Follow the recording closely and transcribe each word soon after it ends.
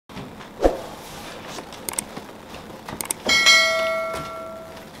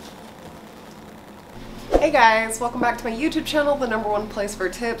Hey guys, welcome back to my YouTube channel, the #1 place for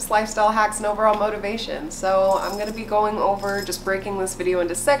tips, lifestyle hacks, and overall motivation. So I'm going to be going over, just breaking this video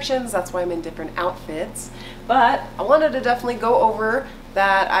into sections, that's why I'm in different outfits. But I wanted to definitely go over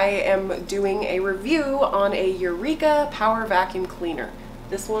that I am doing a review on a Eureka Power Vacuum Cleaner.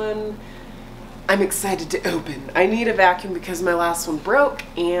 This one I'm excited to open. I need a vacuum because my last one broke,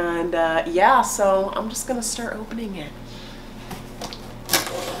 and yeah, so I'm just going to start opening it.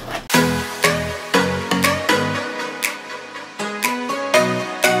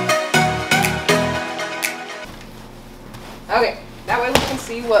 Okay, that way we can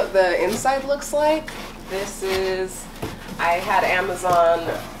see what the inside looks like. This is, I had Amazon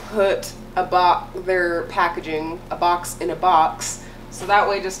put their packaging, a box in a box, so that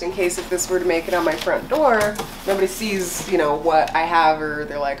way just in case if this were to make it on my front door, nobody sees, you know, what I have, or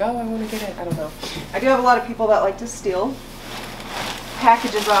they're like, oh, I want to get it, I don't know. I do have a lot of people that like to steal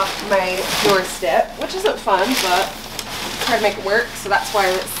packages off my doorstep, which isn't fun, but try to make it work, so that's why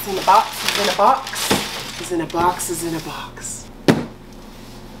it's in a box, it's in a box. Is in a box, is in a box.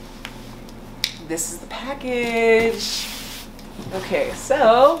 This is the package. Okay,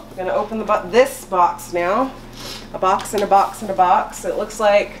 so I'm gonna open this box now. A box and a box and a box. It looks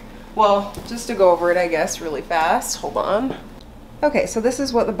like, well, just to go over it, I guess, really fast. Hold on. Okay, so this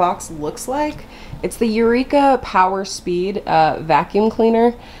is what the box looks like. It's the Eureka PowerSpeed vacuum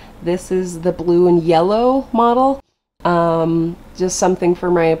cleaner. This is the blue and yellow model. Just something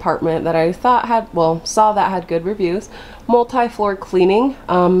for my apartment that I thought saw that had good reviews. Multi-floor cleaning.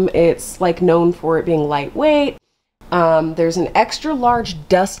 It's like known for it being lightweight. There's an extra large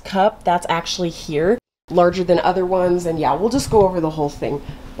dust cup that's actually here, larger than other ones, and yeah, we'll just go over the whole thing.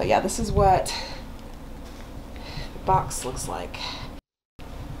 But yeah, this is what the box looks like.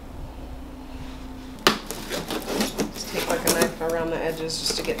 Just take like a knife around the edges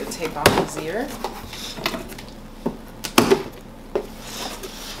just to get the tape off easier.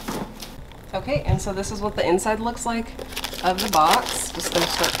 Okay, and so this is what the inside looks like of the box. Just gonna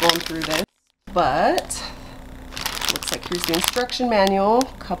start going through this. But looks like here's the instruction manual.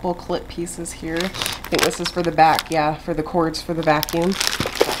 Couple clip pieces here. I think this is for the back, yeah, for the cords for the vacuum.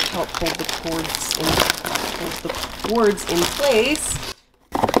 That help hold the cords in place.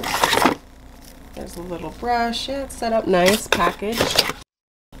 There's a little brush. Yeah, it's set up nice, packaged.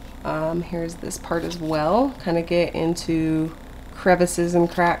 Here's this part as well. Kind of get into crevices and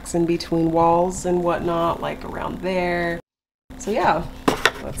cracks in between walls and whatnot, like around there. So yeah,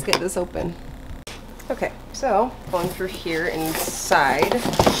 let's get this open. Okay, so going through here inside,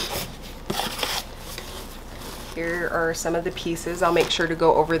 here are some of the pieces. I'll make sure to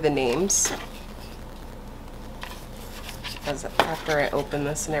go over the names after I open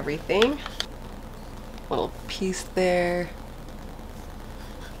this and everything. Little piece there.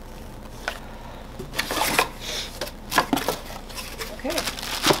 Okay.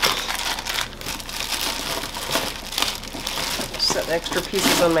 Set the extra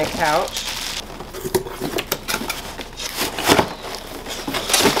pieces on my couch.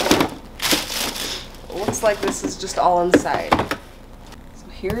 It looks like this is just all inside. So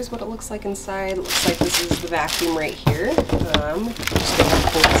here's what it looks like inside. It looks like this is the vacuum right here. I'm just gonna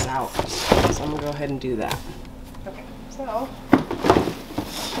pull this out. So I'm gonna go ahead and do that. Okay, so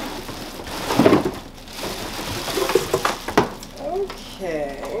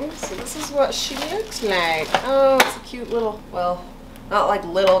okay, so this is what she looks like. Oh, it's a cute little, well, not like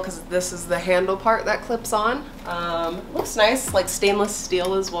little because this is the handle part that clips on. Looks nice, like stainless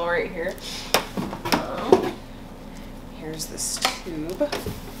steel as well right here. Here's this tube.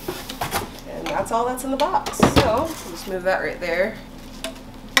 And that's all that's in the box. So, just move that right there.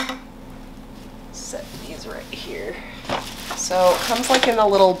 Set these right here. So, it comes like in a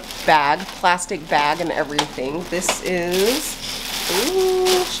little bag, plastic bag and everything. This is,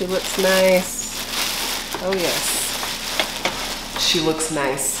 ooh, she looks nice. Oh yes. She looks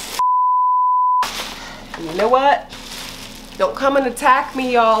nice. And you know what? Don't come and attack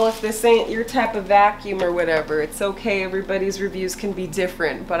me, y'all, if this ain't your type of vacuum or whatever. It's okay, everybody's reviews can be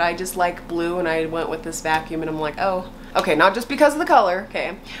different, but I just like blue and I went with this vacuum and I'm like, oh, okay, not just because of the color,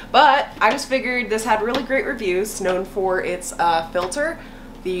 okay. But I just figured this had really great reviews, known for its filter,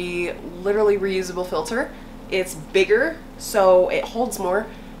 the literally reusable filter. It's bigger, so it holds more,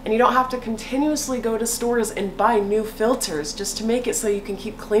 and you don't have to continuously go to stores and buy new filters just to make it so you can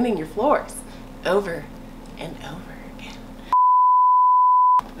keep cleaning your floors over and over again.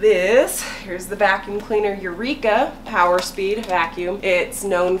 Here's the vacuum cleaner, Eureka PowerSpeed vacuum. It's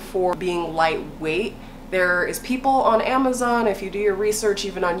known for being lightweight. There is people on Amazon, if you do your research,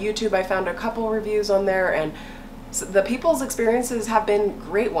 even on YouTube, I found a couple reviews on there, and the people's experiences have been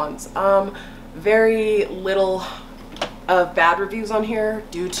great ones. very little of bad reviews on here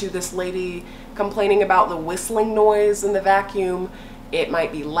due to this lady complaining about the whistling noise in the vacuum. It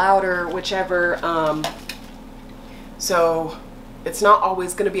might be louder, whichever. So it's not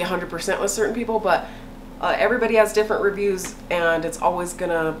always going to be 100% with certain people, but everybody has different reviews, and it's always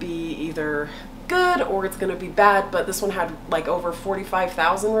going to be either good or it's going to be bad. But this one had like over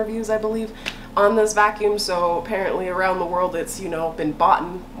 45,000 reviews, I believe, on this vacuum. So apparently around the world it's, you know, been bought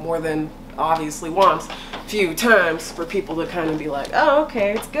more than obviously once, few times, for people to kind of be like, oh,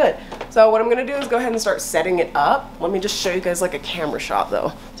 okay, it's good. So what I'm gonna do is go ahead and start setting it up. Let me just show you guys like a camera shot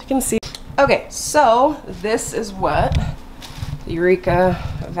though, so you can see. Okay, so this is what the Eureka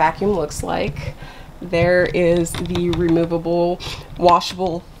vacuum looks like. There is the removable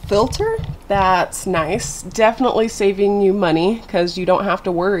washable filter. That's nice. Definitely saving you money because you don't have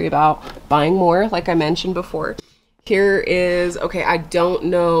to worry about buying more, like I mentioned before. Here is, okay, I don't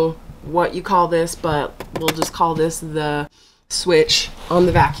know what you call this, but we'll just call this the switch on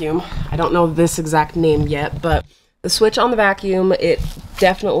the vacuum. I don't know this exact name yet, but the switch on the vacuum, it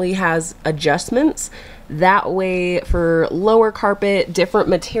definitely has adjustments. That way for lower carpet, different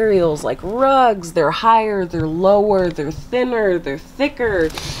materials like rugs, they're higher, they're lower, they're thinner, they're thicker.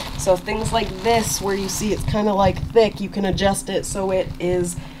 So things like this where you see it's kind of like thick, you can adjust it so it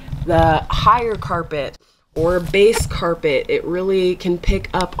is the higher carpet or base carpet. It really can pick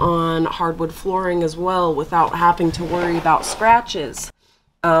up on hardwood flooring as well without having to worry about scratches.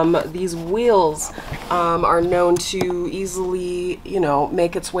 These wheels are known to easily, you know,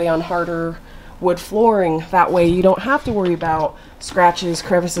 make its way on harder wood flooring. That way you don't have to worry about scratches,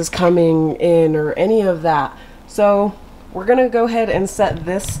 crevices coming in, or any of that. So we're gonna go ahead and set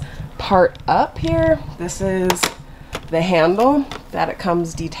this part up here. This is the handle that it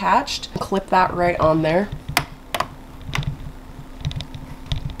comes detached. Clip that right on there.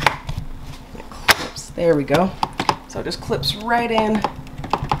 It clips, there we go. So it just clips right in,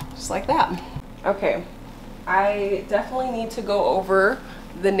 just like that. Okay, I definitely need to go over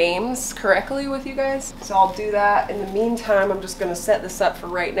the names correctly with you guys, so I'll do that. In the meantime, I'm just gonna set this up for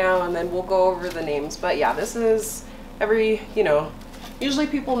right now and then we'll go over the names. But yeah, this is you know, usually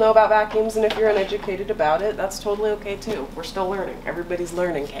people know about vacuums, and if you're uneducated about it, that's totally okay too. We're still learning. Everybody's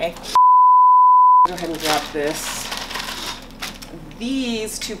learning, okay? Go ahead and grab this.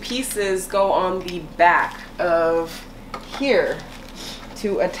 These two pieces go on the back of here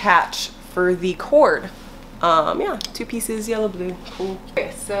to attach for the cord. Yeah, two pieces, yellow, blue, cool.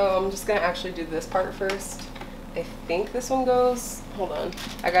 Okay, so I'm just gonna actually do this part first. I think this one goes, hold on.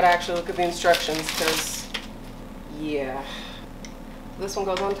 I gotta actually look at the instructions because, yeah. This one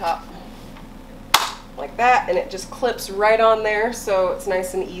goes on top like that, and it just clips right on there, so it's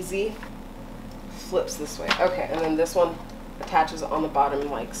nice and easy. Flips this way. Okay, and then this one attaches on the bottom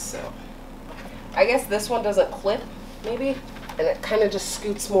like so. I guess this one doesn't clip, maybe, and it kind of just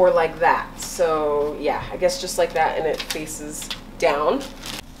scoots more like that. So yeah, I guess just like that, and it faces down.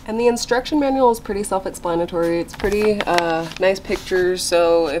 And the instruction manual is pretty self-explanatory. It's pretty nice pictures,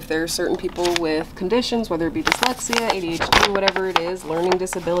 so if there are certain people with conditions, whether it be dyslexia, ADHD, whatever it is, learning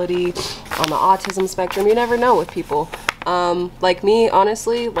disability, on the autism spectrum, you never know with people. Like me,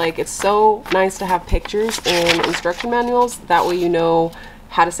 honestly, like it's so nice to have pictures in instruction manuals. That way you know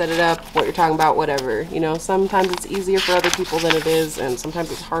how to set it up, what you're talking about, whatever. You know, sometimes it's easier for other people than it is, and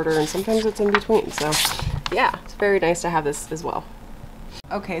sometimes it's harder, and sometimes it's in between. So yeah, it's very nice to have this as well.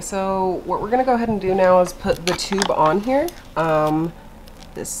 Okay, so what we're gonna go ahead and do now is put the tube on here.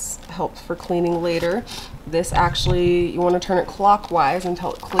 This helps for cleaning later. This actually, you wanna turn it clockwise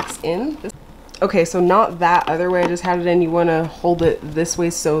until it clicks in. Okay, so not that other way I just had it in. You wanna hold it this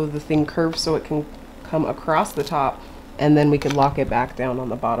way so the thing curves so it can come across the top, and then we can lock it back down on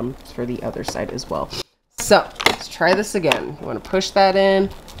the bottom for the other side as well. So let's try this again. You wanna push that in,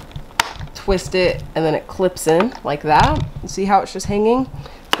 twist it, and then it clips in like that. You see how it's just hanging?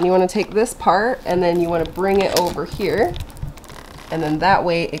 And you want to take this part and then you want to bring it over here, and then that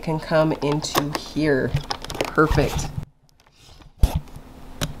way it can come into here. Perfect.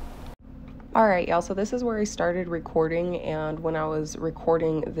 Alright y'all, so this is where I started recording, and when I was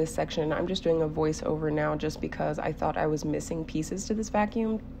recording this section, I'm just doing a voiceover now just because I thought I was missing pieces to this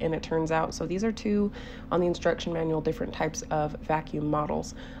vacuum, and it turns out, so these are two on the instruction manual, different types of vacuum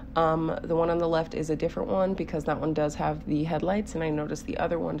models. The one on the left is a different one because that one does have the headlights, and I noticed the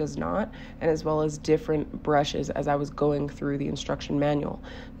other one does not, and as well as different brushes as I was going through the instruction manual.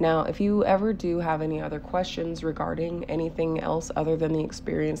 Now, if you ever do have any other questions regarding anything else other than the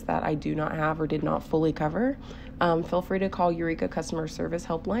experience that I do not have or did not fully cover, feel free to call Eureka Customer Service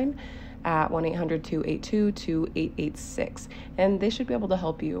Helpline at 1-800-282-2886, and they should be able to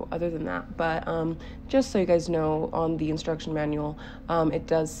help you other than that. But just so you guys know, on the instruction manual, it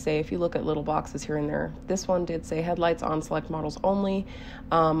does say, if you look at little boxes here and there, this one did say headlights on select models only,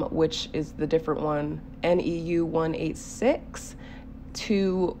 which is the different one, NEU186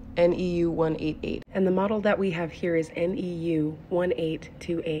 to NEU188. And the model that we have here is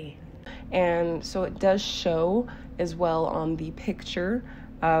NEU182A. And so it does show as well on the picture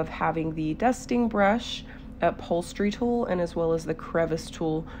of having the dusting brush, upholstery tool, and as well as the crevice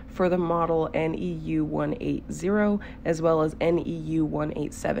tool for the model NEU180 as well as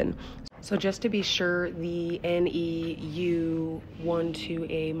NEU187. So just to be sure, the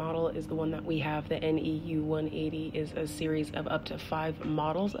NEU12A model is the one that we have. The NEU180 is a series of up to 5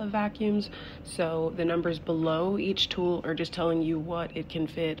 models of vacuums. So the numbers below each tool are just telling you what it can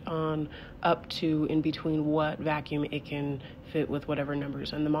fit on up to in between what vacuum it can fit with whatever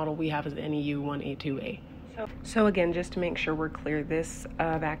numbers. And the model we have is the NEU182A. So again, just to make sure we're clear, this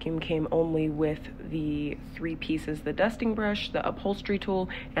vacuum came only with the 3 pieces: the dusting brush, the upholstery tool,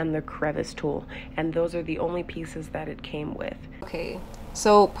 and the crevice tool. And those are the only pieces that it came with. Okay,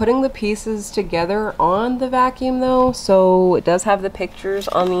 so putting the pieces together on the vacuum though, so it does have the pictures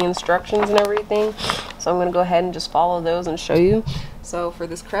on the instructions and everything. So I'm gonna go ahead and just follow those and show you. So for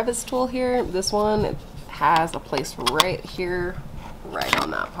this crevice tool here, this one, it has a place right here, right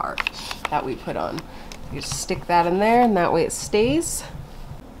on that part that we put on. You just stick that in there, and that way it stays.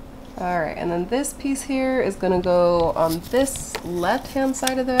 All right, and then this piece here is gonna go on this left-hand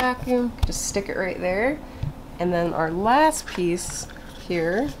side of the vacuum. Just stick it right there. And then our last piece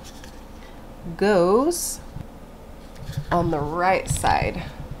here goes on the right side.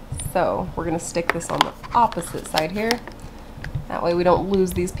 So we're gonna stick this on the opposite side here. That way we don't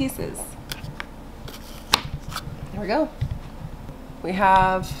lose these pieces. There we go. We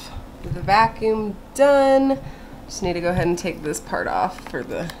have the vacuum done. Just need to go ahead and take this part off for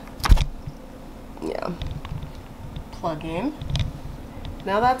the plug in.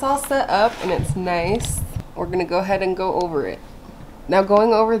 Now that's all set up and it's nice. We're gonna go ahead and go over it. Now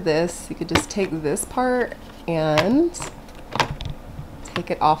going over this, you could just take this part and take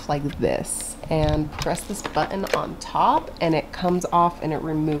it off like this and press this button on top, and it comes off and it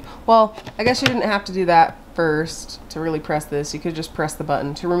removes. Well, I guess you didn't have to do that first to really press this. You could just press the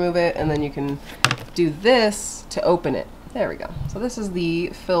button to remove it, and then you can do this to open it. There we go. So this is the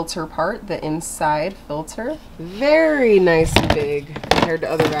filter part, the inside filter. Very nice and big compared to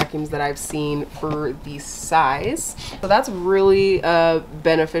other vacuums that I've seen for the size. So that's really a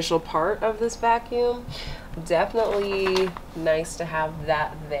beneficial part of this vacuum. Definitely nice to have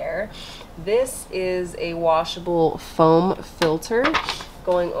that there. This is a washable foam filter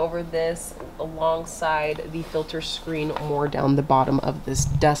going over this alongside the filter screen more down the bottom of this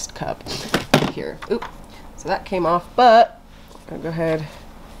dust cup here. Oop. So that came off, but I'll go ahead,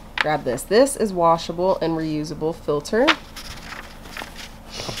 grab this. This is washable and reusable filter.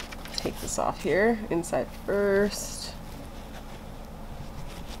 Take this off here, inside first.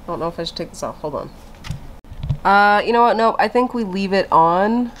 I don't know if I should take this off, hold on. You know what, no, I think we leave it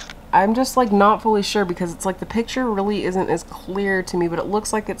on. I'm just like not fully sure because it's like the picture really isn't as clear to me, but it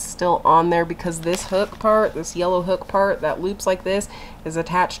looks like it's still on there because this hook part, this yellow hook part that loops like this, is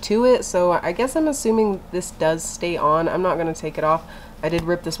attached to it. So I guess I'm assuming this does stay on. I'm not going to take it off. I did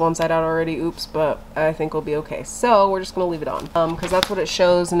rip this one side out already, oops, but I think we'll be okay. So we're just going to leave it on because that's what it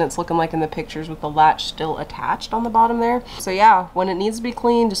shows, and it's looking like in the pictures with the latch still attached on the bottom there. So yeah, when it needs to be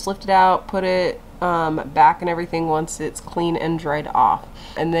clean, just lift it out, put it back and everything once it's clean and dried off.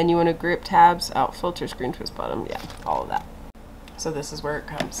 And then you want to grip tabs, out filter, screen twist bottom, yeah, all of that. So this is where it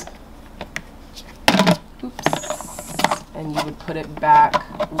comes. Oops. And you would put it back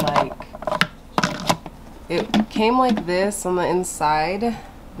like, it came like this on the inside.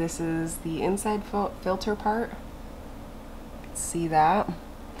 This is the inside filter part. See that?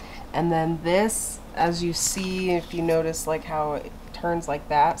 And then this, as you see, if you notice like how it turns like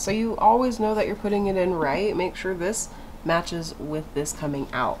that. So you always know that you're putting it in right. Make sure this matches with this coming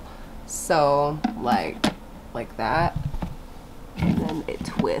out. So like that, and then it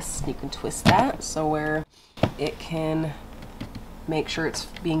twists. You can twist that so where it can make sure it's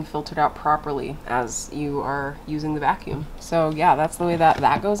being filtered out properly as you are using the vacuum. So yeah, that's the way that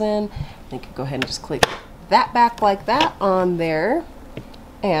that goes in. You can go ahead and just click that back like that on there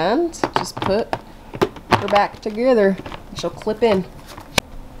and just put her back together. She'll clip in.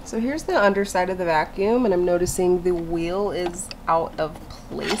 So here's the underside of the vacuum, and I'm noticing the wheel is out of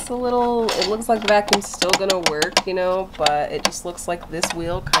place a little. It looks like the vacuum's still gonna work, you know, but it just looks like this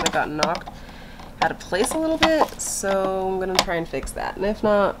wheel kind of got knocked out of place a little bit, so I'm gonna try and fix that. And if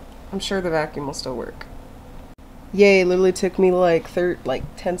not, I'm sure the vacuum will still work. Yay, literally took me like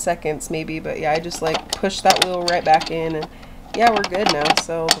 10 seconds maybe, but yeah, I just like pushed that wheel right back in, and yeah, we're good now.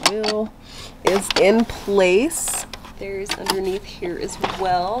 So the wheel is in place. There's underneath here as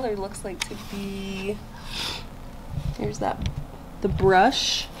well. There looks like to be, here's that, the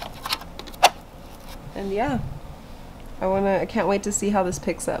brush. And yeah, I can't wait to see how this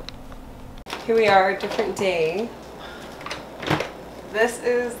picks up. Here we are, a different day. This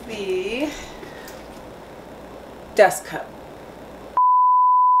is the dust cup.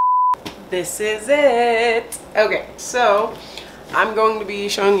 This is it. Okay, so I'm going to be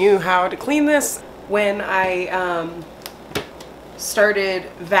showing you how to clean this. When I started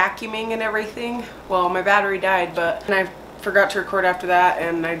vacuuming and everything, well, my battery died, but I forgot to record after that,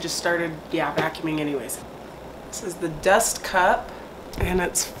 and I just started, yeah, vacuuming anyways. This is the dust cup, and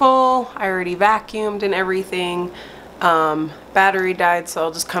it's full. I already vacuumed and everything. Battery died, so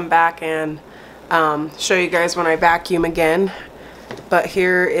I'll just come back and show you guys when I vacuum again. But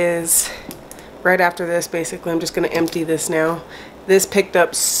here is, right after this, basically, I'm just going to empty this now. This picked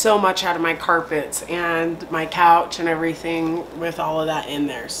up so much out of my carpets and my couch and everything with all of that in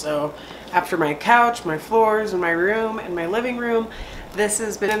there. So after my couch, my floors, and my room, and my living room, this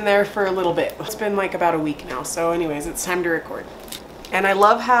has been in there for a little bit. It's been like about a week now. So anyways, it's time to record. And I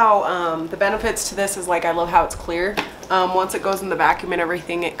love how the benefits to this is, like, I love how it's clear. Once it goes in the vacuum and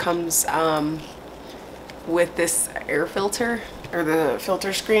everything, it comes with this air filter, or the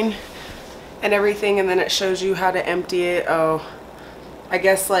filter screen and everything, and then it shows you how to empty it. Oh, I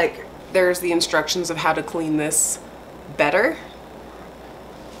guess like there's the instructions of how to clean this better.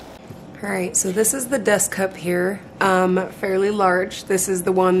 Alright, so this is the dust cup here, fairly large. This is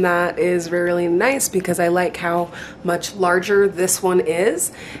the one that is really nice because I like how much larger this one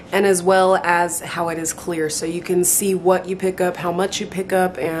is, and as well as how it is clear, so you can see what you pick up, how much you pick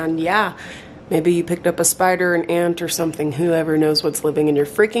up, and yeah, maybe you picked up a spider, an ant, or something. Whoever knows what's living in your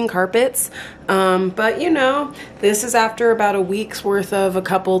freaking carpets. But you know, this is after about a week's worth of a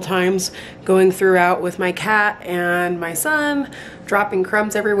couple times going throughout with my cat and my son, dropping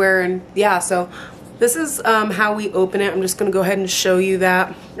crumbs everywhere, and yeah, so this is how we open it. I'm just gonna go ahead and show you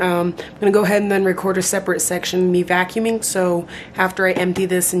that. I'm gonna go ahead and then record a separate section, me vacuuming, so after I empty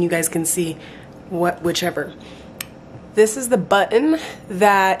this and you guys can see whichever. This is the button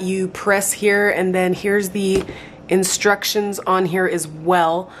that you press here, and then here's the instructions on here as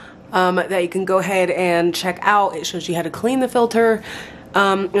well that you can go ahead and check out. It shows you how to clean the filter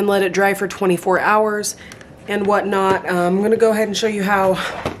and let it dry for 24 hours and whatnot. I'm going to go ahead and show you how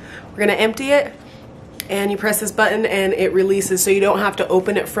we're going to empty it, and you press this button and it releases, so you don't have to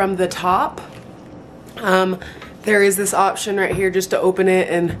open it from the top. There is this option right here just to open it,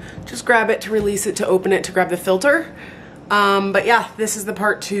 and just grab it to release it, to open it to grab the filter. But yeah, this is the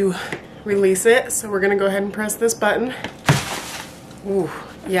part to release it. So we're gonna go ahead and press this button. Ooh,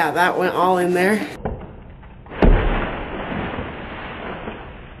 yeah, that went all in there.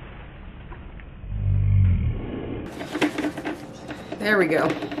 There we go.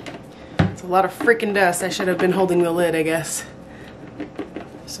 It's a lot of freaking dust. I should have been holding the lid, I guess,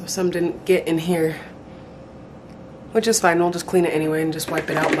 so some didn't get in here. Which is fine, we'll just clean it anyway and just wipe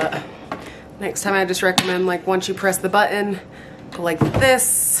it out. But next time I just recommend, like, once you press the button, go like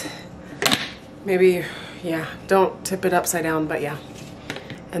this. Maybe, yeah, don't tip it upside down, but yeah.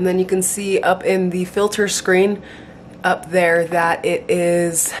 And then you can see up in the filter screen up there that it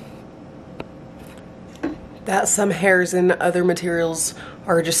is, that some hairs and other materials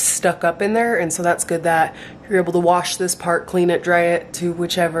are just stuck up in there, and so that's good that you're able to wash this part, clean it, dry it, to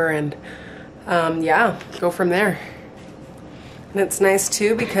whichever, and yeah, go from there. And it's nice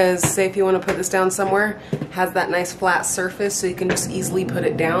too because, say if you want to put this down somewhere, it has that nice flat surface so you can just easily put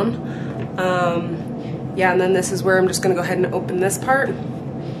it down. Yeah, and then this is where I'm just going to go ahead and open this part.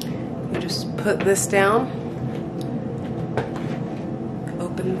 You just put this down,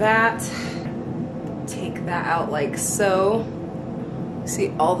 open that, take that out like so. See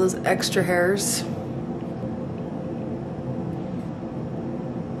all those extra hairs?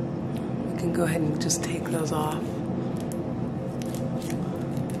 You can go ahead and just take those off.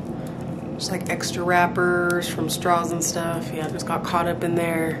 Just like extra wrappers from straws and stuff. Yeah, just got caught up in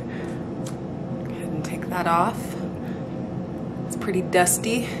there. Go ahead and take that off. It's pretty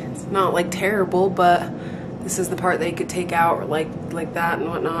dusty. It's not like terrible, but this is the part that you could take out like that and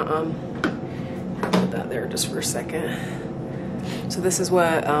whatnot. Put that there just for a second. So this is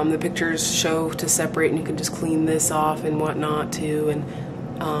what the pictures show to separate, and you can just clean this off and whatnot too. And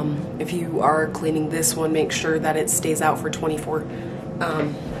if you are cleaning this one, make sure that it stays out for 24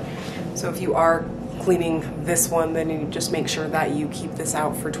 So if you are cleaning this one, then you just make sure that you keep this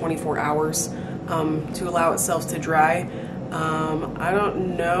out for 24 hours to allow itself to dry. I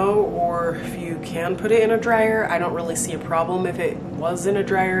don't know, or if you can put it in a dryer. I don't really see a problem if it was in a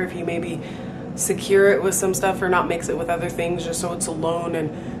dryer, if you maybe secure it with some stuff or not mix it with other things just so it's alone.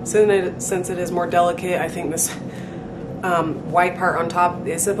 And since it is more delicate, I think this white part on top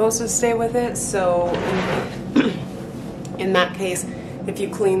is supposed to stay with it. So in that case, if you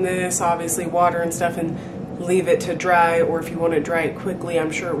clean this, obviously water and stuff, and leave it to dry, or if you want to dry it quickly,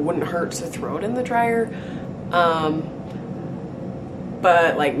 I'm sure it wouldn't hurt to throw it in the dryer.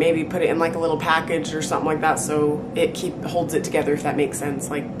 But like maybe put it in like a little package or something like that so it holds it together, if that makes sense.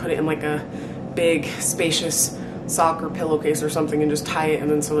 Like put it in like a big spacious sock or pillowcase or something and just tie it,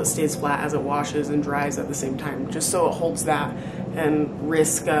 and then so it stays flat as it washes and dries at the same time, just so it holds that and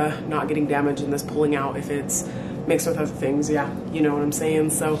risk not getting damaged and this pulling out if it's mixed with other things. Yeah, you know what I'm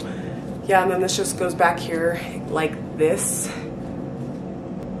saying. So yeah, and then this just goes back here like this. There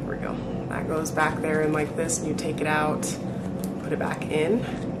we go. That goes back there and like this, and you take it out, put it back in.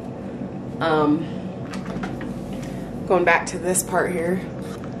 Going back to this part here.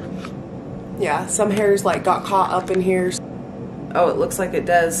 Yeah, some hairs like got caught up in here. Oh, it looks like it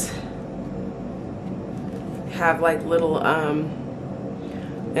does have like little an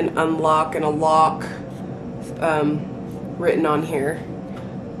unlock and a lock written on here.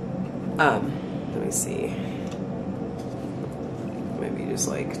 Let me see. Maybe just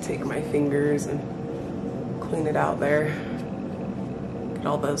like take my fingers and clean it out there. Get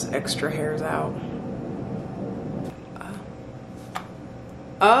all those extra hairs out.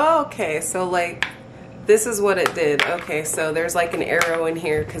 Oh, okay, so like this is what it did. Okay, so there's like an arrow in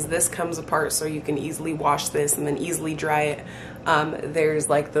here because this comes apart so you can easily wash this and then easily dry it. There's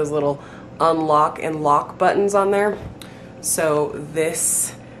like those little unlock and lock buttons on there. So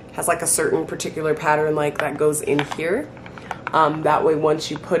this has like a certain particular pattern like that goes in here. That way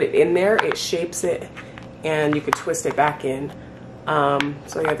once you put it in there, it shapes it and you could twist it back in.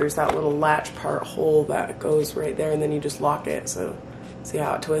 So yeah, there's that little latch part hole that goes right there, and then you just lock it. So see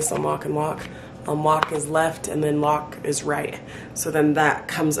how it twists, unlock and lock. Unlock is left and then lock is right. So then that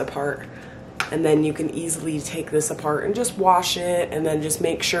comes apart, and then you can easily take this apart and just wash it, and then just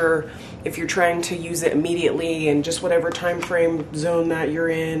make sure if you're trying to use it immediately and just whatever time frame zone that you're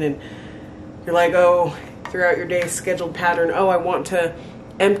in, and you're like, oh, throughout your day scheduled pattern, oh, I want to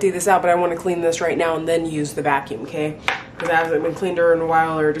empty this out, but I want to clean this right now, and then use the vacuum, okay? Because it hasn't been cleaned in a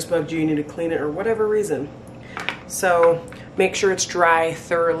while, or just bugged you, you need to clean it, or whatever reason. So make sure it's dry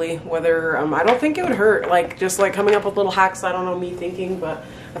thoroughly, whether, I don't think it would hurt, like just like coming up with little hacks, I don't know, me thinking, but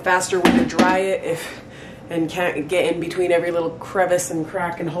a faster way to dry it and can't get in between every little crevice and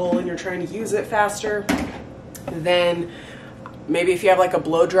crack and hole and you're trying to use it faster, then maybe if you have like a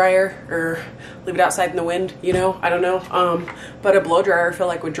blow dryer or leave it outside in the wind, you know, I don't know. But a blow dryer I feel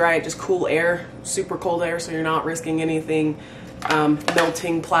like would dry it, just cool air, super cold air, so you're not risking anything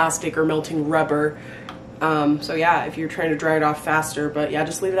melting plastic or melting rubber. So yeah, if you're trying to dry it off faster, but yeah,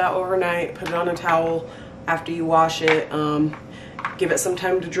 just leave it out overnight, put it on a towel after you wash it, give it some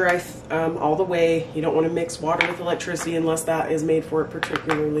time to dry all the way. You don't want to mix water with electricity unless that is made for it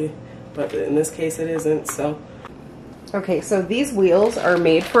particularly, but in this case it isn't, so. Okay, so these wheels are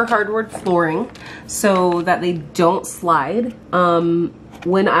made for hardwood flooring so that they don't slide.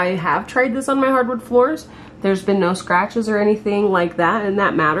 When I have tried this on my hardwood floors, there's been no scratches or anything like that in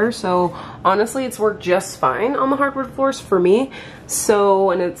that matter. So honestly, it's worked just fine on the hardwood floors for me.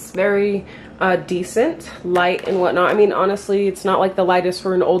 So, and it's very decent, light and whatnot. I mean, honestly, it's not like the lightest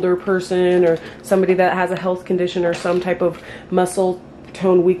for an older person or somebody that has a health condition or some type of muscle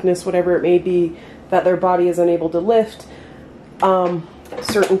tone weakness, whatever it may be, that their body is unable to lift.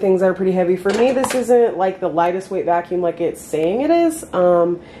 Certain things are pretty heavy. For me, this isn't like the lightest weight vacuum like it's saying it is.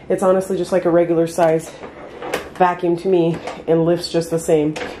 It's honestly just like a regular size vacuum to me, and lifts just the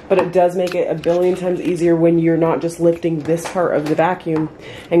same, but it does make it a billion times easier when you're not just lifting this part of the vacuum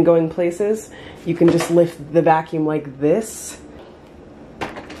and going places. You can just lift the vacuum like this.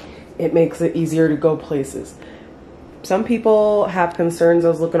 It makes it easier to go places. Some people have concerns. I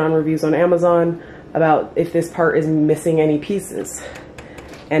was looking on reviews on Amazon about if this part is missing any pieces,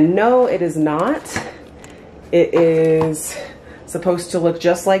 and no, it is not. It is supposed to look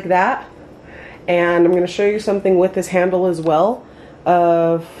just like that. And I'm going to show you something with this handle as well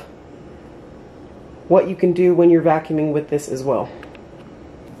of what you can do when you're vacuuming with this as well.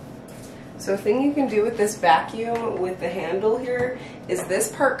 So a thing you can do with this vacuum with the handle here is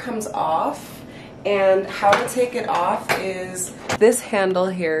this part comes off, and how to take it off is this handle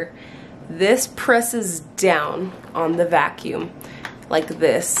here. This presses down on the vacuum like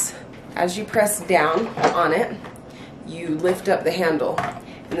this, as you press down on it, you lift up the handle,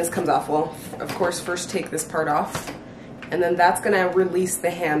 and this comes off. Well, of course, first take this part off, and then that's gonna release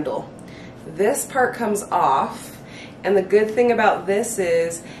the handle. This part comes off, and the good thing about this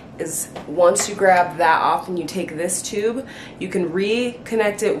is once you grab that off and you take this tube, you can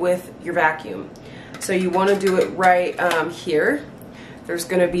reconnect it with your vacuum. So you wanna do it right here. There's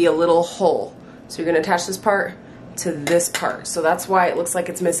gonna be a little hole. So you're gonna attach this part to this part. So that's why it looks like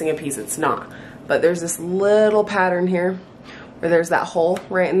it's missing a piece. It's not. But there's this little pattern here where there's that hole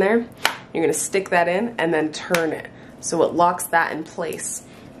right in there. You're gonna stick that in and then turn it. So it locks that in place.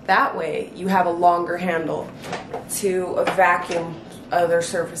 That way you have a longer handle to vacuum other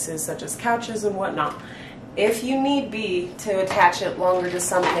surfaces such as couches and whatnot. If you need be to attach it longer to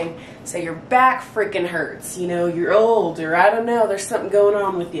something, say your back freaking hurts, you know, you're old, or I don't know, there's something going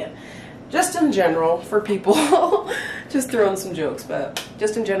on with you. Just in general for people, just throwing some jokes, but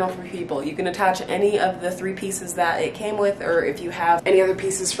just in general for people, you can attach any of the 3 pieces that it came with, or if you have any other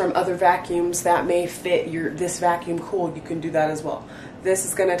pieces from other vacuums that may fit this vacuum cool, you can do that as well. This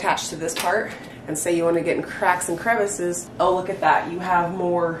is gonna attach to this part, and say you wanna get in cracks and crevices, oh look at that, you have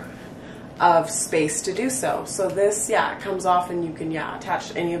more of space to do so. So this, yeah, it comes off and you can, yeah,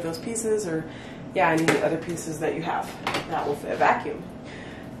 attach any of those pieces, or yeah, any other pieces that you have that will fit a vacuum,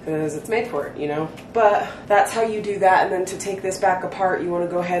 because it's made for it, you know. But that's how you do that. And then to take this back apart, you want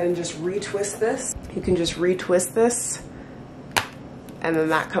to go ahead and just retwist this. You can just retwist this, and then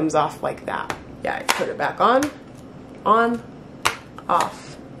that comes off like that. Yeah, you put it back on,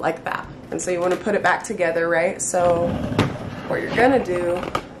 off, like that. And so you want to put it back together, right? So what you're gonna do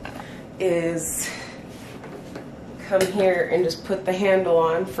is come here and just put the handle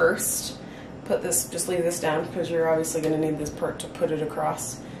on first. Put this, just leave this down because you're obviously gonna need this part to put it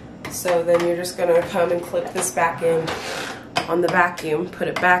across. So then you're just gonna come and clip this back in on the vacuum, put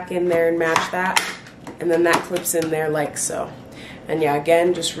it back in there and match that, and then that clips in there like so. And yeah,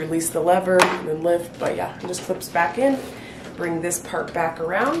 again, just release the lever and then lift, but yeah, it just clips back in. Bring this part back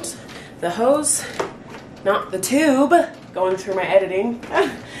around. The hose, not the tube, going through my editing,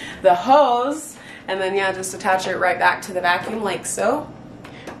 the hose, and then yeah, just attach it right back to the vacuum like so,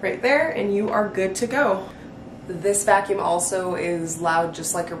 right there, and you are good to go. This vacuum also is loud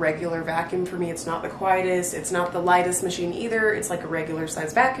just like a regular vacuum for me. It's not the quietest, it's not the lightest machine either, it's like a regular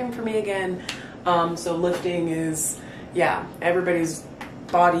size vacuum for me again. So lifting is, yeah, everybody's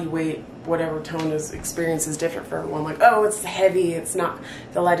body weight, whatever tone is experience is different for everyone. Like, oh, it's heavy, it's not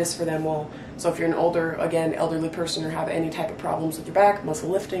the lightest for them. Well, so if you're an older, again, elderly person, or have any type of problems with your back, muscle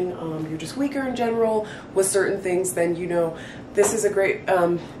lifting, you're just weaker in general with certain things, then you know this is a great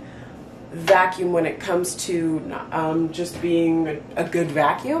vacuum when it comes to just being a good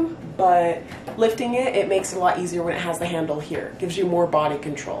vacuum. But lifting it, it makes it a lot easier when it has the handle here. It gives you more body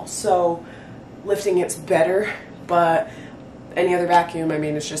control. So lifting it's better, but any other vacuum, I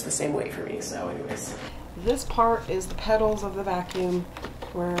mean, it's just the same weight for me. So anyways, this part is the pedals of the vacuum,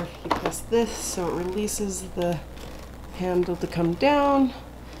 where you press this so it releases the handle to come down,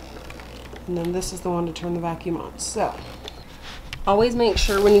 and then this is the one to turn the vacuum on. So always make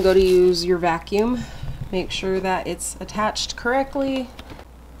sure when you go to use your vacuum, make sure that it's attached correctly.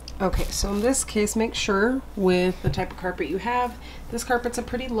 Okay, so in this case, make sure with the type of carpet you have, this carpet's a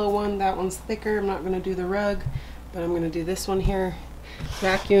pretty low one, that one's thicker. I'm not going to do the rug, but I'm going to do this one here.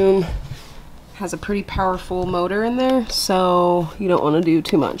 Vacuum has a pretty powerful motor in there, so you don't want to do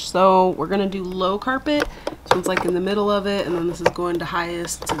too much. So we're going to do low carpet. This one's like in the middle of it, and then this is going to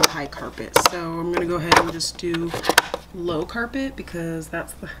highest to the high carpet. So I'm going to go ahead and just do low carpet because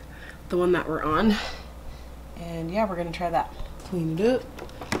that's the one that we're on. And yeah, we're going to try that. Clean it up.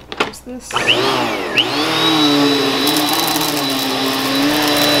 What's this?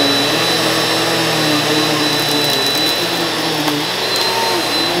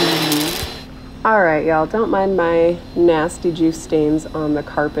 Alright y'all, don't mind my nasty juice stains on the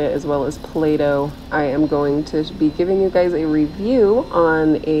carpet as well as Play-Doh. I am going to be giving you guys a review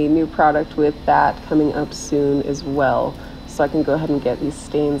on a new product with that coming up soon as well. So I can go ahead and get these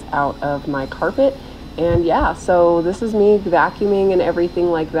stains out of my carpet. And yeah, so this is me vacuuming and everything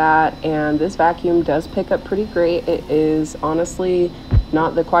like that, and this vacuum does pick up pretty great. It is honestly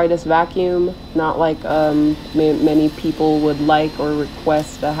not the quietest vacuum, not like many people would like or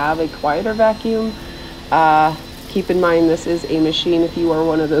request to have a quieter vacuum. Keep in mind, this is a machine, if you are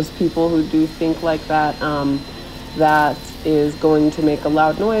one of those people who do think like that, that is going to make a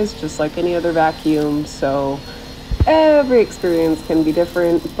loud noise just like any other vacuum. So every experience can be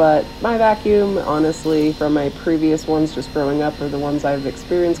different, but my vacuum, honestly, from my previous ones just growing up, or the ones I've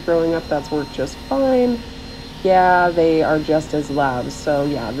experienced growing up, that's worked just fine. yeah, they are just as loud. So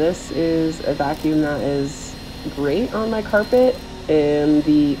yeah, this is a vacuum that is great on my carpet on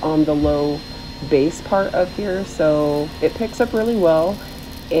the low bass part of here. So it picks up really well,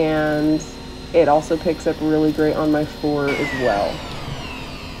 and it also picks up really great on my floor as well.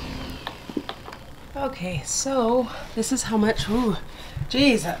 Okay, so this is how much,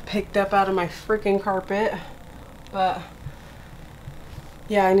 geez, that picked up out of my freaking carpet. But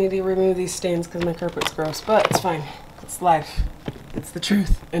yeah, I need to remove these stains because my carpet's gross, but it's fine. It's life. It's the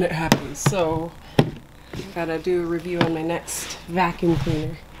truth, and it happens. So gotta do a review on my next vacuum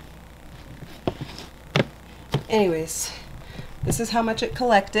cleaner. Anyways, this is how much it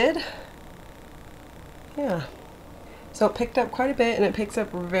collected. Yeah, so it picked up quite a bit, and it picks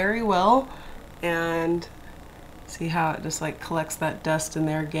up very well. And see how it just like collects that dust in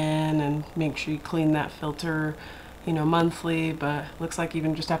there again, and make sure you clean that filter, you know, monthly. But looks like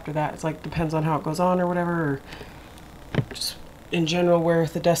even just after that, it's like depends on how it goes on or whatever, or just in general where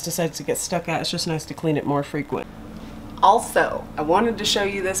the dust decides to get stuck at. It's just nice to clean it more frequent. Also, I wanted to show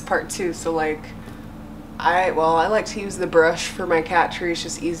you this part too. So like I like to use the brush for my cat tree. It's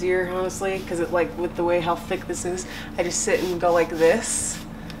just easier, honestly, because it, like, with the way how thick this is, I just sit and go like this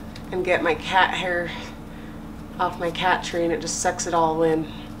and get my cat hair off my cat tree, and it just sucks it all in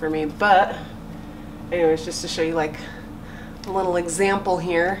for me. But anyways, just to show you like a little example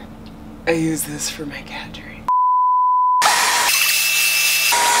here, I use this for my cat tree.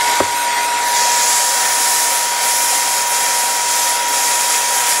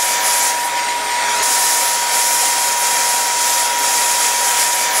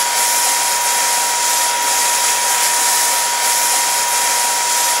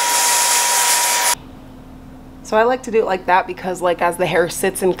 So I like to do it like that because, like, as the hair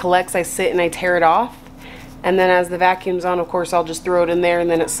sits and collects, I sit and I tear it off. And then as the vacuum's on, of course, I'll just throw it in there, and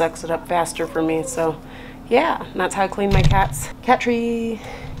then it sucks it up faster for me. So yeah, and that's how I clean my cat's cat tree.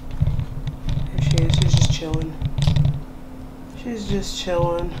 There she is. She's just chilling. She's just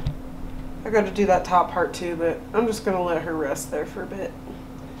chilling. I got to do that top part too, but I'm just going to let her rest there for a bit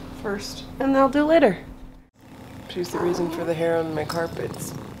first, and then I'll do it later. She's the reason for the hair on my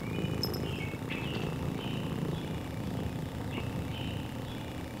carpets.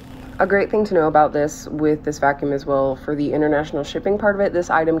 A great thing to know about this with this vacuum as well, for the international shipping part of it,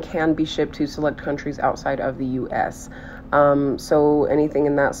 this item can be shipped to select countries outside of the US. So anything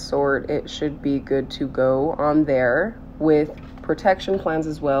in that sort, it should be good to go on there, with protection plans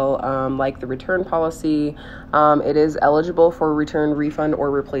as well, like the return policy. It is eligible for return, refund, or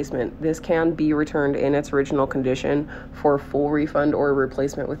replacement. This can be returned in its original condition for full refund or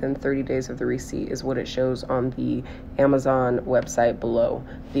replacement within 30 days of the receipt, is what it shows on the Amazon website below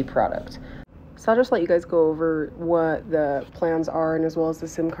the product. So I'll just let you guys go over what the plans are, and as well as the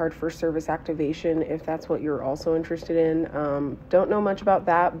SIM card for service activation, if that's what you're also interested in. Don't know much about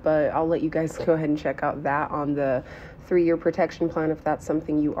that, but I'll let you guys go ahead and check out that on the 3-year protection plan if that's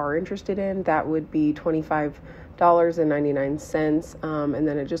something you are interested in. That would be $25.99, and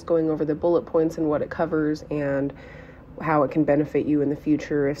then it just going over the bullet points and what it covers and how it can benefit you in the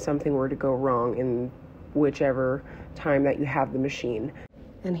future if something were to go wrong in whichever time that you have the machine.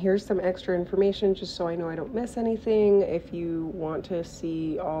 And here's some extra information just so I know I don't miss anything if you want to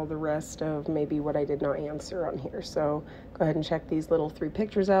see all the rest of maybe what I did not answer on here. So go ahead and check these little 3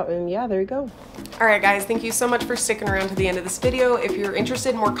 pictures out, and yeah, there you go. All right, guys, thank you so much for sticking around to the end of this video. If you're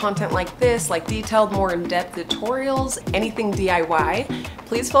interested in more content like this, like detailed, more in-depth tutorials, anything DIY,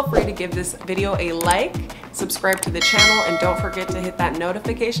 please feel free to give this video a like, subscribe to the channel, and don't forget to hit that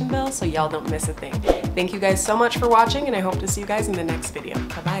notification bell so y'all don't miss a thing. Thank you guys so much for watching, and I hope to see you guys in the next video.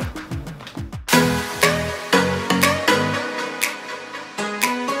 Bye-bye.